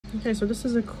Okay, so this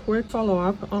is a quick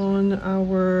follow-up on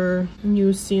our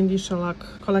new C&D shellac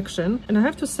collection. And I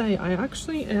have to say, I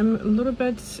actually am a little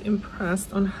bit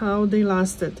impressed on how they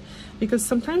lasted. Because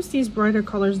sometimes these brighter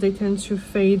colors, they tend to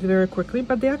fade very quickly,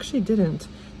 but they actually didn't.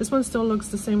 This one still looks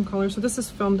the same color. So this is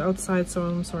filmed outside, so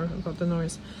I'm sorry about the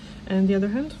noise. And the other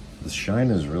hand? The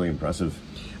shine is really impressive.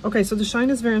 Okay, so the shine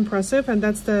is very impressive, and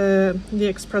that's the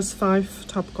Express 5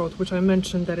 top coat, which I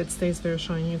mentioned that it stays very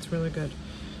shiny. It's really good.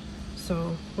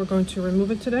 So we're going to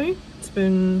remove it today. It's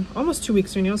been almost 2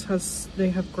 weeks. Your nails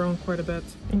they have grown quite a bit.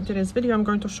 In today's video, I'm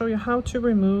going to show you how to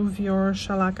remove your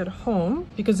shellac at home,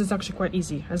 because it's actually quite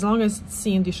easy, as long as it's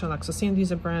C&D shellac. So C&D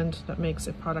is a brand that makes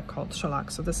a product called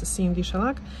shellac. So this is C&D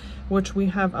shellac, which we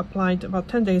have applied about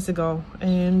 10 days ago.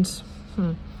 And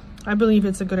I believe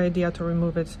it's a good idea to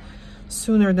remove it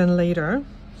sooner than later.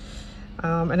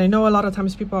 And I know a lot of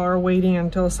times people are waiting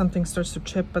until something starts to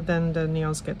chip, but then the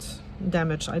nails get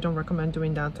damaged. I don't recommend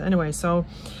doing that. Anyway, so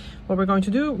what we're going to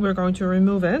do, we're going to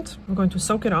remove it. I'm going to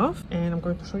soak it off, and I'm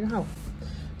going to show you how.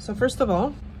 So first of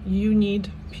all, you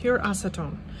need pure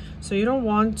acetone. So you don't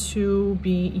want to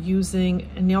be using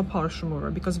a nail polish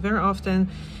remover, because very often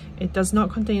it does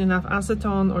not contain enough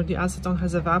acetone, or the acetone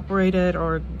has evaporated,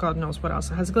 or God knows what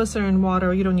else. It has glycerin,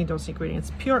 water. You don't need those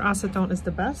ingredients. Pure acetone is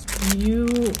the best.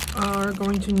 You are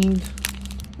going to need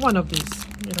one of these.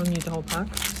 You don't need the whole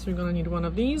pack. So you're gonna need one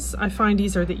of these. I find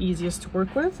these are the easiest to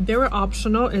work with. Very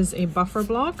optional is a buffer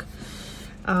block.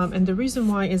 And the reason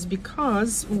why is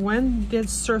because when the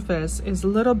surface is a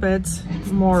little bit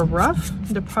more rough,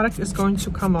 the product is going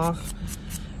to come off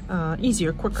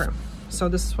easier, quicker. So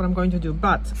this is what I'm going to do.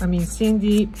 But I mean,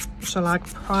 C&D shellac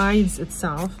prides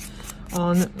itself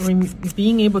on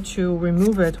being able to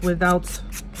remove it without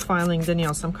filing the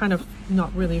nails. I'm kind of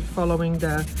not really following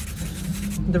the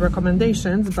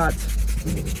recommendations, but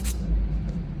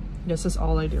this is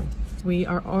all I do. We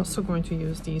are also going to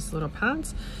use these little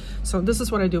pads. So this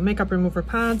is what I do: makeup remover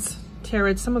pads, tear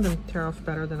it. Some of them tear off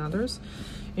better than others,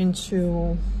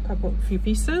 into a few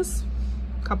pieces,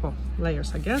 couple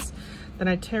layers, I guess. Then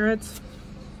I tear it.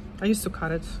 I used to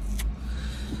cut it.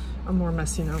 I'm more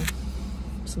messy now.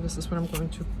 So this is what I'm going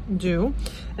to do.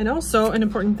 And also an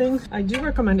important thing, I do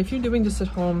recommend, if you're doing this at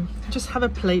home, just have a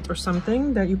plate or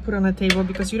something that you put on a table,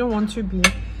 because you don't want to be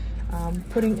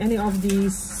putting any of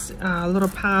these little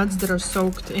pads that are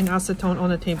soaked in acetone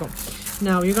on a table.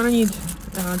 Now you're gonna need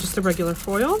just a regular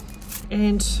foil.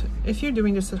 And if you're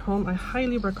doing this at home, I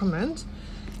highly recommend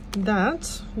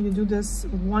that you do this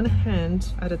one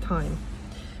hand at a time,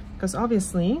 because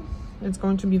obviously it's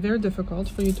going to be very difficult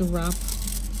for you to wrap,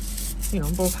 you know,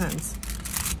 both hands.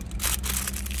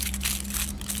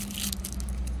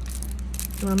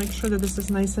 You want to make sure that this is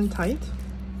nice and tight.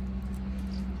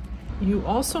 You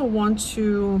also want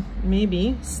to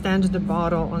maybe stand the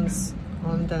bottle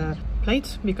on the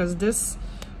plate, because this,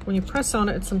 when you press on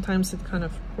it, sometimes it kind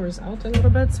of pours out a little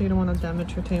bit, so you don't want to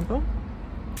damage your table.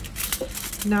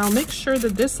 Now make sure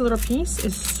that this little piece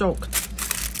is soaked.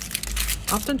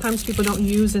 Oftentimes people don't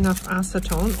use enough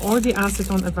acetone, or the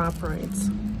acetone evaporates,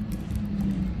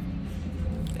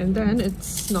 and then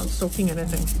it's not soaking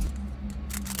anything.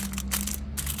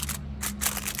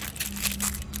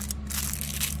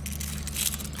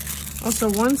 Also,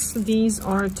 once these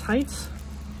are tight,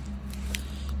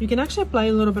 you can actually apply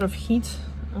a little bit of heat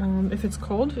if it's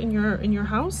cold in your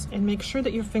house, and make sure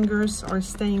that your fingers are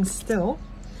staying still,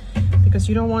 because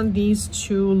you don't want these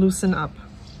to loosen up.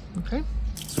 Okay?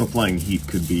 So applying heat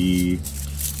could be...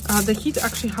 the heat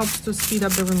actually helps to speed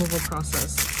up the removal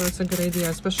process. So it's a good idea,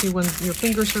 especially when your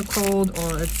fingers are cold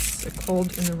or it's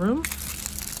cold in the room.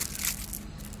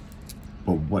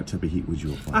 But what type of heat would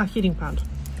you apply? Heating pad.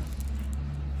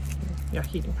 Yeah,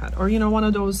 heating pad. Or, you know, one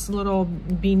of those little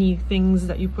beanie things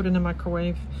that you put in the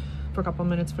microwave for a couple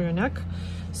minutes for your neck.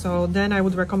 So then I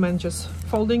would recommend just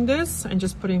folding this and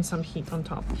just putting some heat on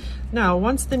top. Now,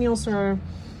 once the nails are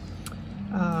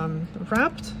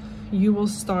wrapped, you will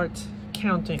start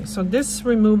counting. So this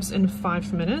removes in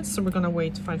 5 minutes, so we're gonna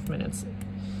wait 5 minutes.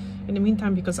 In the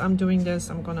meantime, because I'm doing this,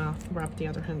 I'm gonna wrap the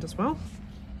other hand as well.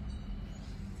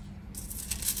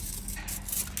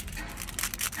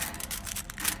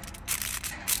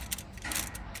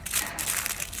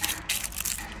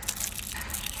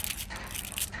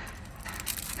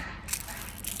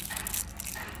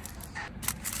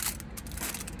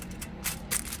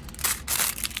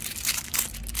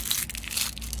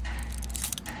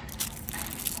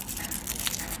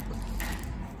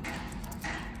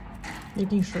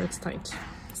 Making sure it's tight.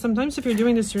 Sometimes if you're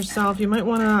doing this yourself, you might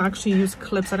want to actually use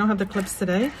clips. I don't have the clips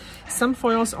today. Some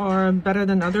foils are better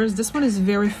than others. This one is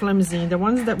very flimsy. The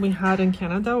ones that we had in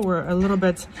Canada were a little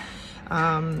bit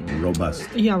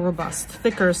robust. Yeah, robust,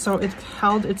 thicker, so it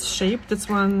held its shape. This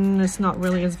one is not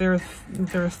really, it's very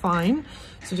fine,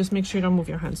 so just make sure you don't move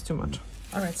your hands too much.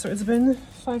 All right, so it's been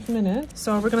 5 minutes,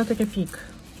 so we're gonna take a peek.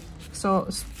 So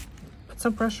put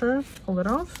some pressure, pull it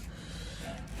off.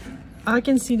 I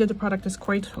can see that the product is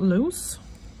quite loose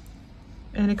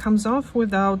and it comes off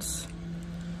without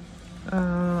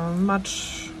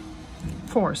much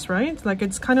force, right? Like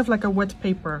it's kind of like a wet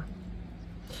paper.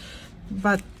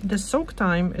 But the soak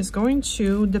time is going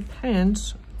to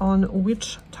depend on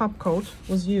which top coat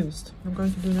was used. What I'm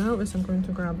going to do now is I'm going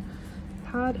to grab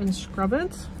a pad and scrub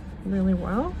it really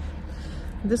well.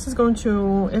 This is going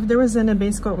to, if there is any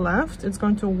base coat left, it's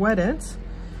going to wet it,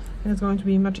 and it's going to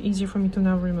be much easier for me to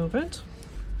now remove it.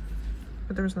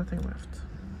 But there's nothing left.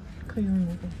 Clean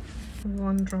removal.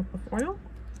 1 drop of oil.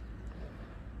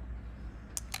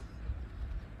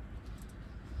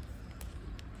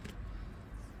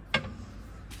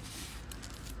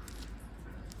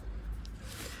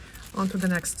 On to the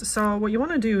next. So what you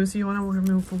want to do is you want to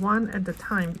remove one at a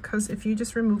time, because if you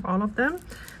just remove all of them,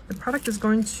 the product is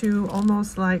going to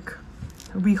almost like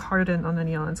re-harden on the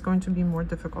nail. It's going to be more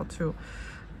difficult to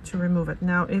remove it.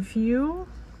 Now if you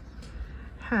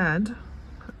had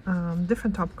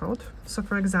different top coat, so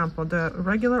for example the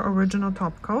regular original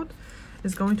top coat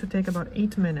is going to take about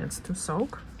 8 minutes to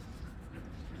soak.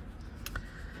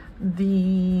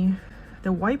 The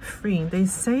wipe free, they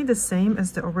say the same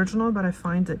as the original, but I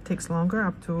find it takes longer,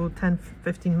 up to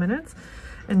 10-15 minutes.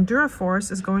 And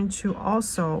Duraforce is going to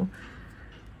also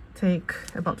take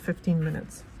about 15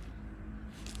 minutes.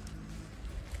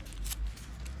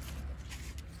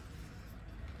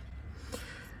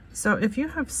 So if you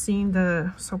have seen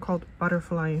the so-called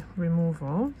butterfly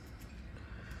removal,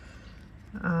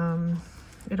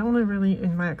 it only really,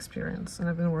 in my experience, and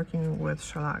I've been working with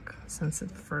shellac since it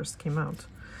first came out,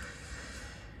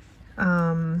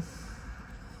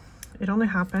 it only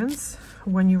happens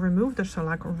when you remove the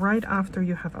shellac right after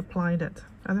you have applied it.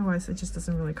 Otherwise, it just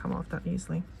doesn't really come off that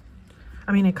easily.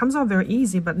 I mean, it comes off very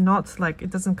easy, but not like, it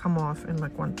doesn't come off in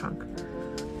like one chunk.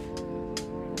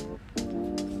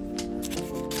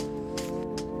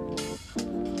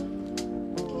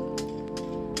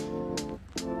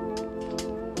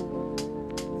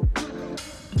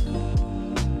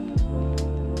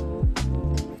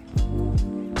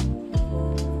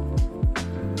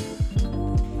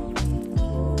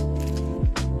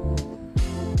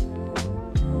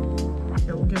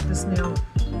 This nail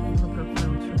look up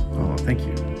now too. Oh, thank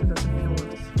you. So it doesn't feel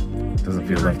left. Doesn't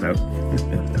feel left out.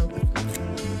 Left out.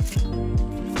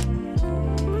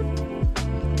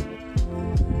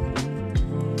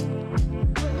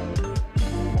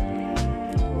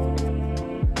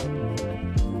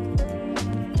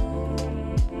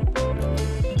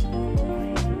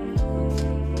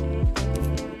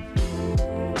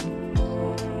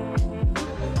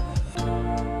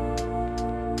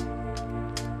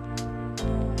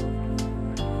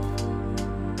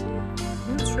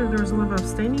 If there's a little bit of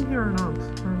staining here or not,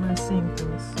 or am I seeing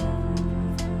things?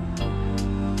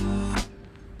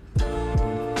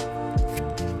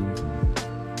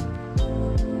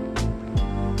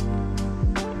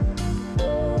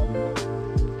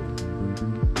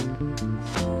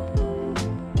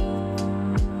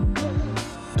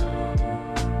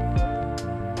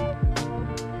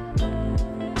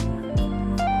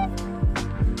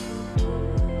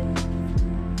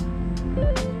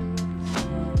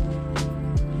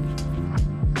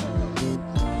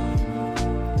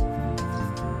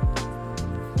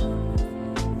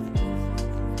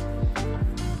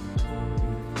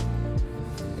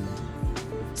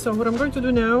 So what I'm going to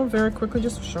do now, very quickly,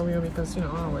 just to show you, because you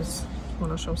know I always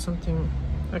want to show something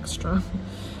extra.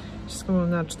 Just going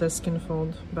to nudge the skin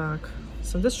fold back.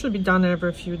 So this should be done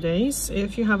every few days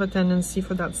if you have a tendency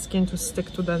for that skin to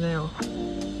stick to the nail.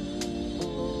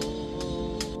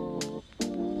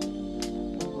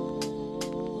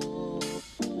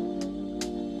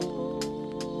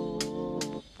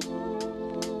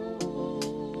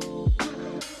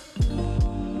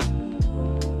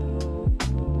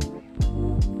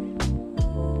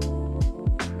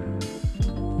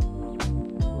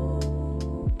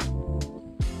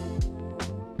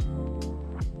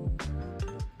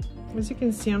 As you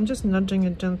can see, I'm just nudging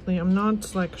it gently. I'm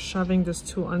not like shoving this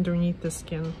tool underneath the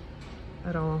skin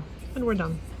at all. And we're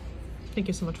done. Thank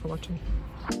you so much for watching.